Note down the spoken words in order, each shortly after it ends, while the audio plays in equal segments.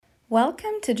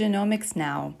Welcome to Genomics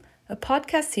Now, a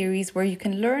podcast series where you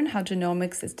can learn how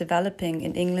genomics is developing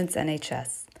in England's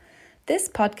NHS. This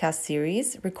podcast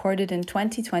series, recorded in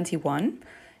 2021,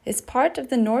 is part of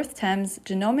the North Thames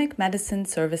Genomic Medicine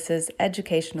Services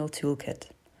Educational Toolkit.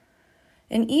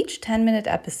 In each 10-minute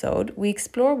episode, we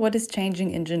explore what is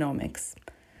changing in genomics.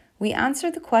 We answer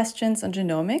the questions on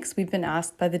genomics we've been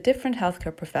asked by the different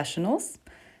healthcare professionals.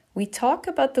 We talk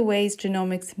about the ways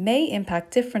genomics may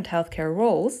impact different healthcare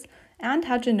roles and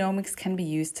how genomics can be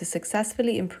used to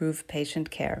successfully improve patient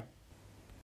care.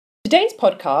 Today's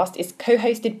podcast is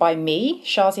co-hosted by me,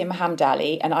 Shazia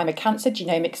Mahamdali, and I'm a cancer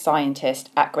genomics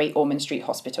scientist at Great Ormond Street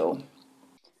Hospital.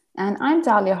 And I'm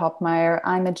Dalia Hopmeyer.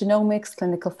 I'm a genomics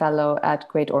clinical fellow at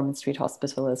Great Ormond Street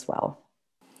Hospital as well.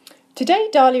 Today,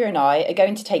 Dalia and I are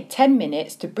going to take 10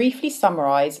 minutes to briefly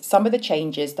summarise some of the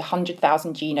changes the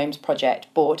 100,000 Genomes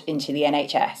Project brought into the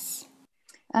NHS.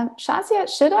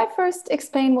 Shazia, should I first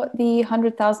explain what the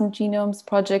 100,000 Genomes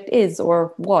Project is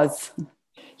or was?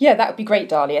 Yeah, that would be great,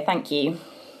 Dalia. Thank you.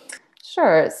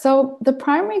 Sure. So the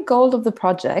primary goal of the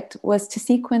project was to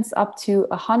sequence up to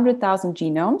 100,000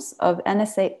 genomes of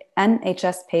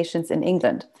NHS patients in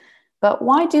England. But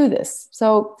why do this?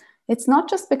 So it's not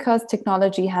just because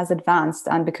technology has advanced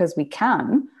and because we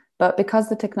can, but because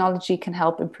the technology can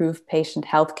help improve patient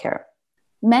healthcare.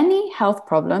 Many health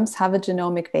problems have a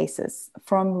genomic basis,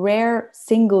 from rare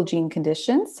single gene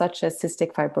conditions such as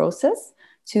cystic fibrosis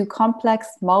to complex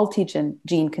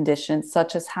multi-gene conditions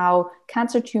such as how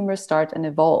cancer tumors start and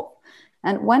evolve.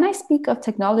 And when I speak of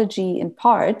technology in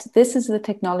part, this is the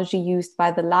technology used by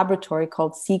the laboratory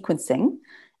called sequencing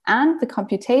and the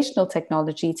computational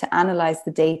technology to analyze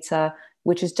the data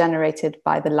which is generated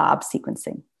by the lab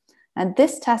sequencing. And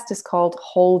this test is called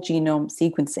whole genome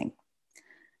sequencing.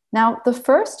 Now, the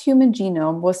first human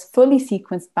genome was fully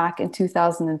sequenced back in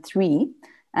 2003,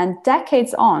 and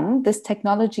decades on, this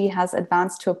technology has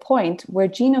advanced to a point where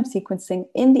genome sequencing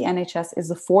in the NHS is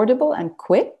affordable and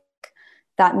quick.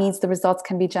 That means the results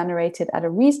can be generated at a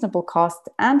reasonable cost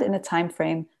and in a time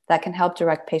frame that can help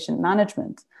direct patient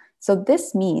management. So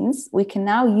this means we can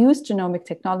now use genomic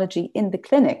technology in the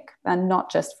clinic and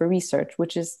not just for research,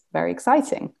 which is very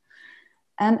exciting.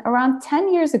 And around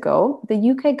 10 years ago,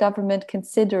 the UK government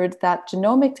considered that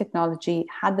genomic technology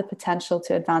had the potential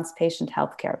to advance patient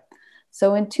healthcare.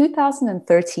 So in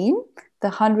 2013, the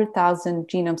 100,000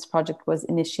 Genomes Project was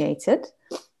initiated.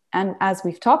 And as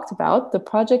we've talked about, the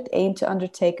project aimed to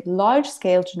undertake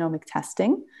large-scale genomic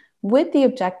testing with the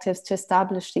objectives to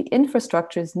establish the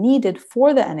infrastructures needed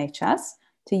for the NHS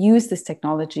to use this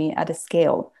technology at a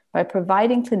scale by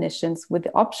providing clinicians with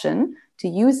the option to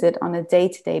use it on a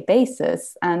day-to-day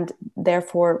basis and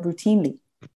therefore routinely.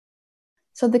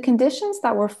 So the conditions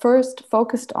that were first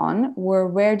focused on were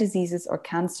rare diseases or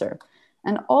cancer.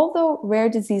 And although rare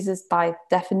diseases by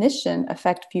definition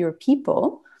affect fewer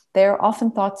people, they are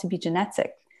often thought to be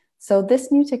genetic. So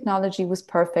this new technology was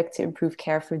perfect to improve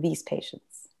care for these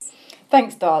patients.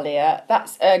 Thanks, Dalia.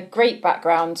 That's a great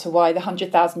background to why the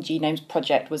 100,000 Genomes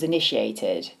Project was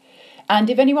initiated. And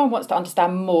if anyone wants to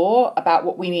understand more about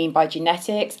what we mean by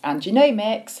genetics and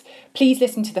genomics, please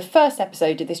listen to the first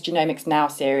episode of this Genomics Now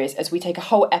series as we take a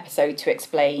whole episode to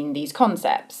explain these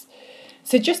concepts.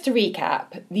 So just to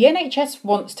recap, the NHS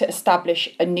wants to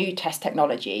establish a new test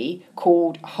technology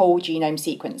called whole genome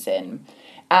sequencing.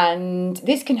 And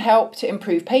this can help to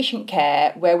improve patient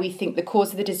care where we think the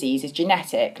cause of the disease is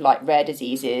genetic, like rare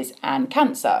diseases and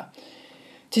cancer.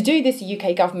 To do this, the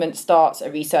UK government starts a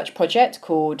research project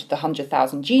called the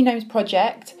 100,000 Genomes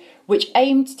Project, which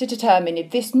aimed to determine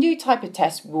if this new type of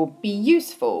test will be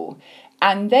useful,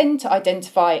 and then to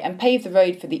identify and pave the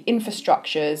road for the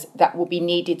infrastructures that will be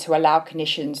needed to allow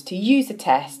clinicians to use the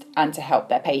test and to help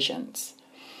their patients.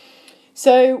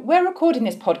 So we're recording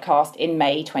this podcast in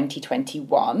May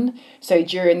 2021, so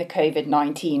during the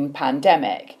COVID-19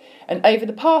 pandemic. And over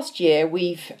the past year,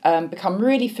 we've become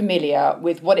really familiar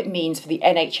with what it means for the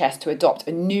NHS to adopt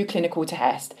a new clinical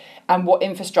test and what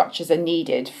infrastructures are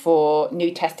needed for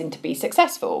new testing to be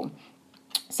successful.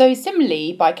 So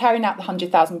similarly, by carrying out the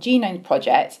 100,000 Genomes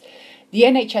Project, the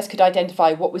NHS could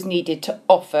identify what was needed to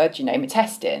offer genomic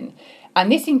testing. And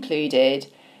this included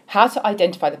how to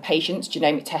identify the patients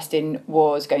genomic testing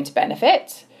was going to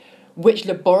benefit, which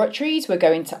laboratories were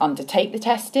going to undertake the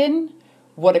testing,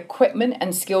 what equipment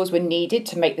and skills were needed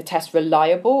to make the test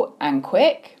reliable and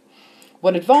quick,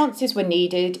 what advances were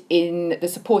needed in the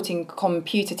supporting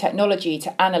computer technology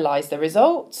to analyse the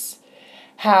results,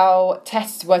 how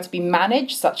tests were to be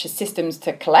managed, such as systems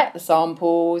to collect the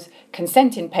samples,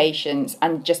 consent in patients,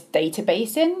 and just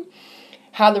databasing,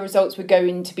 how the results were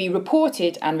going to be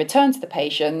reported and returned to the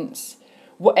patients,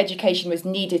 what education was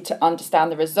needed to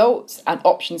understand the results and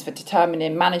options for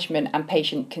determining management and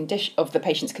of the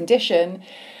patient's condition.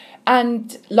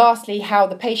 And lastly, how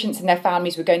the patients and their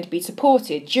families were going to be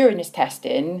supported during this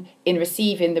testing in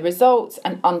receiving the results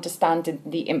and understanding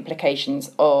the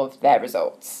implications of their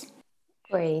results.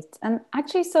 Great. And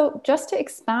actually, so just to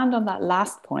expand on that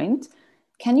last point,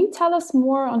 can you tell us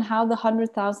more on how the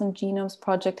 100,000 Genomes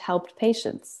Project helped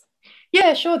patients?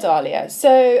 Yeah, sure, Dahlia.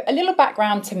 So a little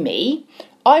background to me.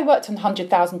 I worked on the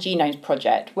 100,000 Genomes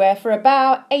Project, where for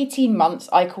about 18 months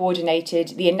I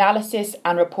coordinated the analysis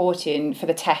and reporting for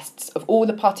the tests of all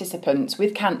the participants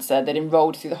with cancer that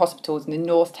enrolled through the hospitals in the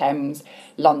North Thames,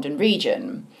 London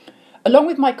region. Along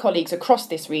with my colleagues across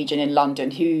this region in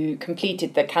London who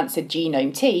completed the cancer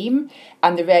genome team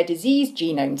and the rare disease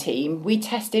genome team, we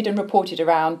tested and reported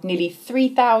around nearly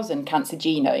 3,000 cancer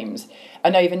genomes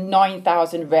and over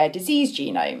 9,000 rare disease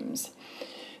genomes.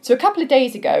 So a couple of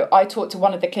days ago, I talked to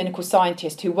one of the clinical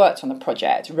scientists who worked on the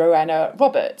project, Rowena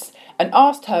Roberts, and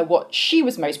asked her what she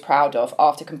was most proud of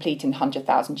after completing the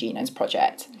 100,000 Genomes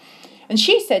Project. And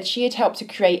she said she had helped to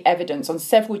create evidence on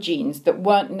several genes that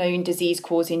weren't known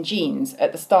disease-causing genes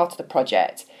at the start of the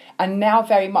project, and now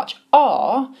very much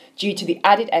are, due to the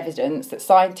added evidence that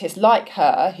scientists like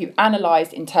her, who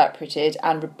analysed, interpreted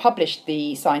and published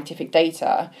the scientific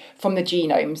data from the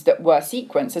genomes that were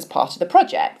sequenced as part of the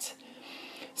project.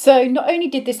 So not only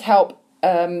did this help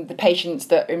the patients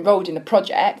that enrolled in the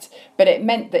project, but it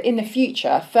meant that in the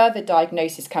future further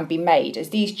diagnosis can be made, as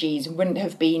these genes wouldn't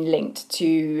have been linked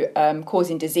to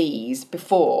causing disease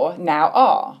before, now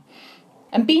are.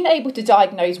 And being able to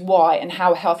diagnose why and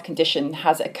how a health condition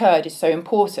has occurred is so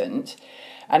important,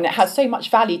 and it has so much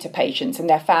value to patients and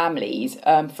their families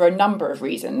for a number of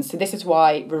reasons. So this is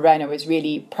why Rowena was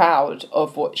really proud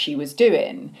of what she was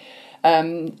doing.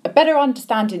 A better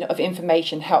understanding of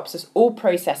information helps us all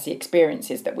process the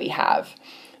experiences that we have.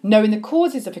 Knowing the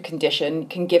causes of a condition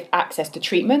can give access to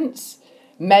treatments,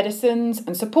 medicines,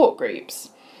 and support groups.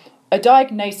 A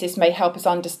diagnosis may help us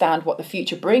understand what the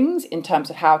future brings in terms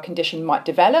of how a condition might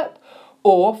develop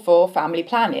or for family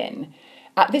planning.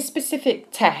 At this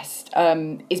specific test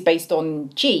is based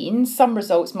on genes, some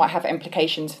results might have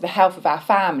implications for the health of our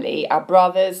family, our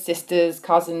brothers, sisters,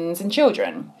 cousins, and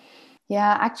children.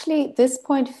 Yeah, actually, this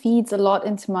point feeds a lot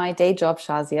into my day job,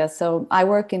 Shazia. So I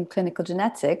work in clinical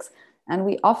genetics, and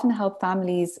we often help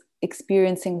families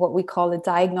experiencing what we call a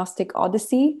diagnostic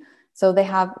odyssey. So they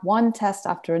have one test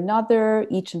after another,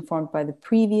 each informed by the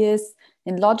previous,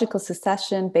 in logical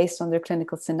succession based on their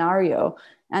clinical scenario.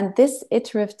 And this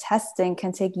iterative testing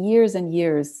can take years and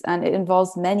years, and it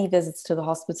involves many visits to the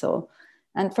hospital.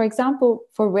 And for example,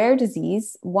 for rare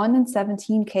disease, 1 in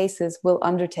 17 cases will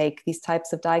undertake these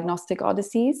types of diagnostic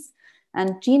odysseys.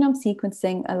 And genome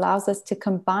sequencing allows us to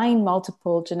combine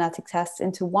multiple genetic tests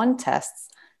into one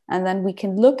test, and then we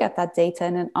can look at that data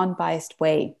in an unbiased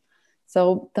way.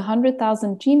 So the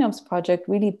 100,000 Genomes Project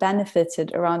really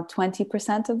benefited around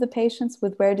 20% of the patients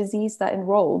with rare disease that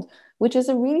enrolled, which is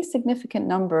a really significant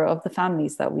number of the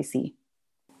families that we see.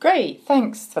 Great,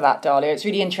 thanks for that, Dahlia. It's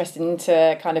really interesting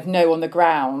to kind of know on the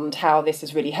ground how this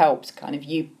has really helped kind of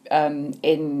you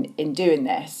in doing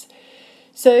this.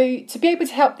 So to be able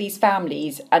to help these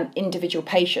families and individual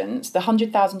patients, the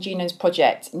 100,000 Genomes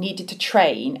Project needed to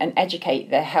train and educate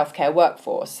their healthcare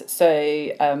workforce.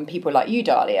 So people like you,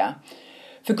 Dahlia.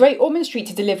 For Great Ormond Street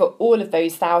to deliver all of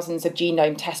those thousands of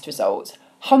genome test results,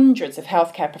 hundreds of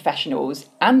healthcare professionals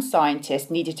and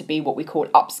scientists needed to be what we call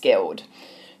upskilled.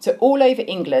 So all over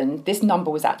England, this number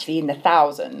was actually in the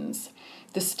thousands.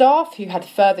 The staff who had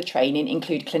further training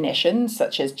include clinicians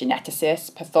such as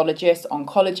geneticists, pathologists,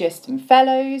 oncologists and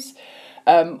fellows.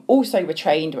 Also were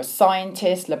trained were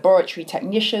scientists, laboratory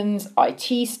technicians,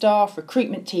 IT staff,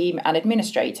 recruitment team and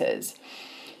administrators.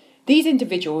 These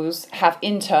individuals have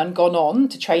in turn gone on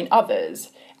to train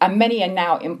others, and many are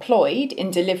now employed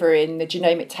in delivering the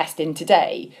genomic testing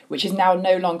today, which is now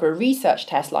no longer a research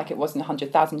test like it was in the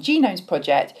 100,000 Genomes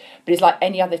Project, but is like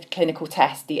any other clinical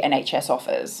test the NHS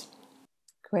offers.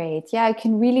 Great. Yeah, I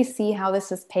can really see how this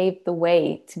has paved the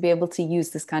way to be able to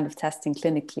use this kind of testing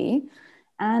clinically.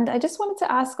 And I just wanted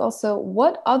to ask also,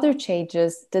 what other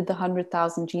changes did the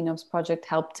 100,000 Genomes Project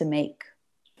help to make?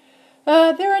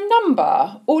 There are a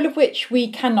number, all of which we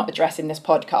cannot address in this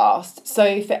podcast.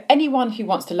 So for anyone who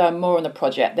wants to learn more on the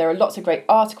project, there are lots of great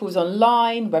articles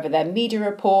online, whether they're media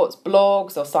reports,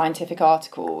 blogs or scientific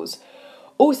articles.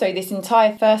 Also, this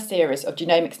entire first series of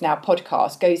Genomics Now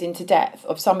podcast goes into depth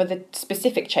of some of the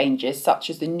specific changes,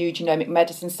 such as the new Genomic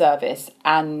Medicine Service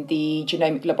and the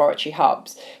Genomic Laboratory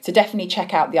Hubs. So definitely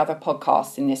check out the other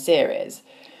podcasts in this series.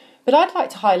 But I'd like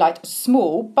to highlight a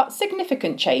small but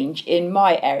significant change in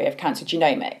my area of cancer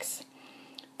genomics.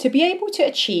 To be able to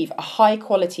achieve a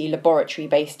high-quality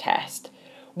laboratory-based test,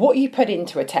 what you put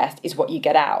into a test is what you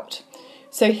get out.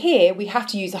 So here we have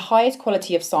to use the highest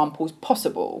quality of samples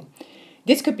possible.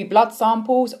 This could be blood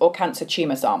samples or cancer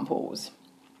tumour samples.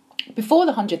 Before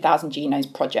the 100,000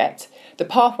 Genomes Project, the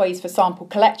pathways for sample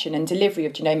collection and delivery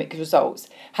of genomic results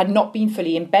had not been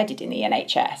fully embedded in the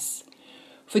NHS.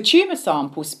 For tumour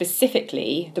samples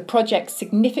specifically, the project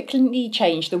significantly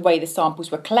changed the way the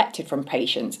samples were collected from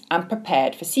patients and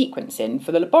prepared for sequencing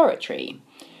for the laboratory.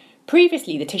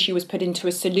 Previously, the tissue was put into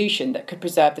a solution that could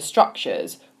preserve the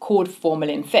structures, called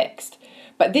formalin fixed,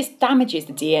 but this damages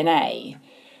the DNA.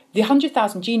 The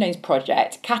 100,000 Genomes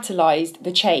Project catalysed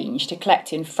the change to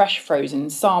collecting fresh frozen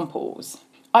samples.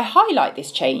 I highlight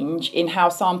this change in how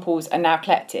samples are now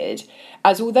collected,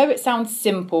 as although it sounds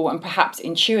simple and perhaps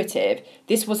intuitive,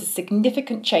 this was a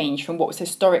significant change from what was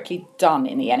historically done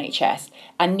in the NHS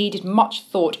and needed much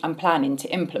thought and planning to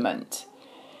implement.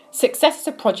 Success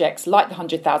of projects like the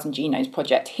 100,000 Genomes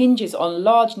Project hinges on a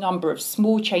large number of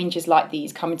small changes like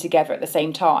these coming together at the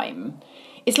same time.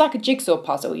 It's like a jigsaw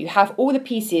puzzle. You have all the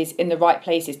pieces in the right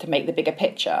places to make the bigger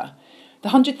picture. The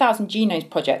 100,000 Genomes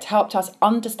Project helped us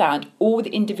understand all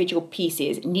the individual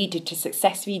pieces needed to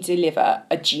successfully deliver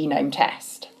a genome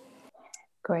test.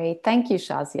 Great, thank you,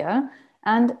 Shazia.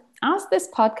 And as this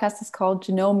podcast is called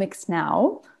Genomics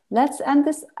Now, let's end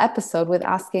this episode with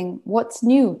asking what's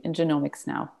new in genomics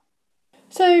now?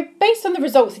 So, based on the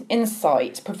results and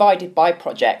insights provided by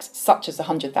projects such as the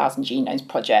 100,000 Genomes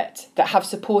Project that have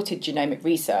supported genomic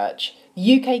research,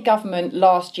 the UK government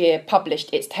last year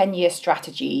published its 10-year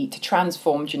strategy to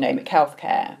transform genomic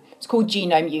healthcare. It's called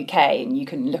Genome UK, and you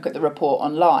can look at the report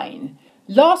online.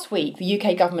 Last week, the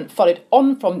UK government followed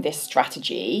on from this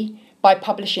strategy by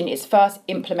publishing its first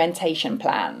implementation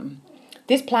plan.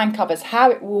 This plan covers how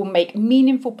it will make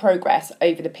meaningful progress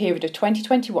over the period of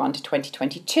 2021 to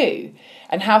 2022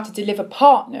 and how to deliver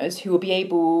partners who will be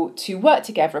able to work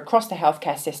together across the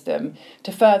healthcare system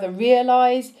to further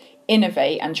realise,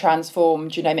 innovate and transform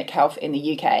genomic health in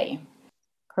the UK.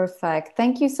 Perfect.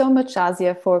 Thank you so much,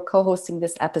 Shazia, for co-hosting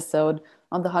this episode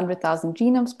on the 100,000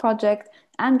 Genomes Project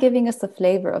and giving us a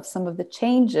flavour of some of the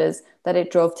changes that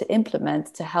it drove to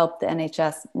implement to help the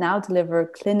NHS now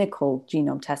deliver clinical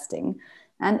genome testing.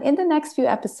 And in the next few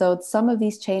episodes, some of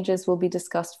these changes will be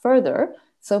discussed further.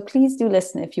 So please do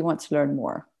listen if you want to learn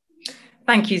more.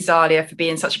 Thank you, Zalia, for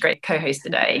being such a great co-host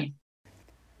today.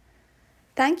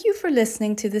 Thank you for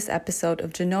listening to this episode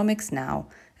of Genomics Now,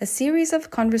 a series of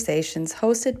conversations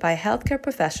hosted by healthcare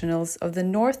professionals of the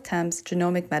North Thames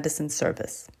Genomic Medicine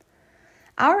Service.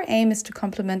 Our aim is to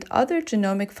complement other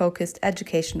genomic-focused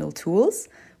educational tools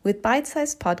with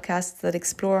bite-sized podcasts that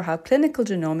explore how clinical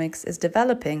genomics is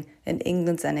developing in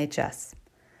England's NHS.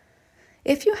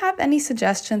 If you have any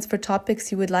suggestions for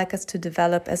topics you would like us to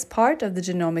develop as part of the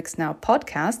Genomics Now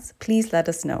podcasts, please let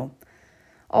us know.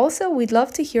 Also, we'd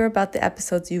love to hear about the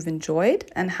episodes you've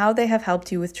enjoyed and how they have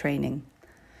helped you with training.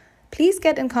 Please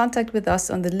get in contact with us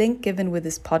on the link given with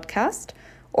this podcast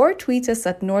or tweet us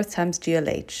at North Thames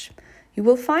GLH. You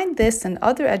will find this and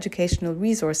other educational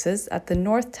resources at the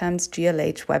North Thames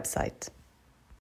GLH website.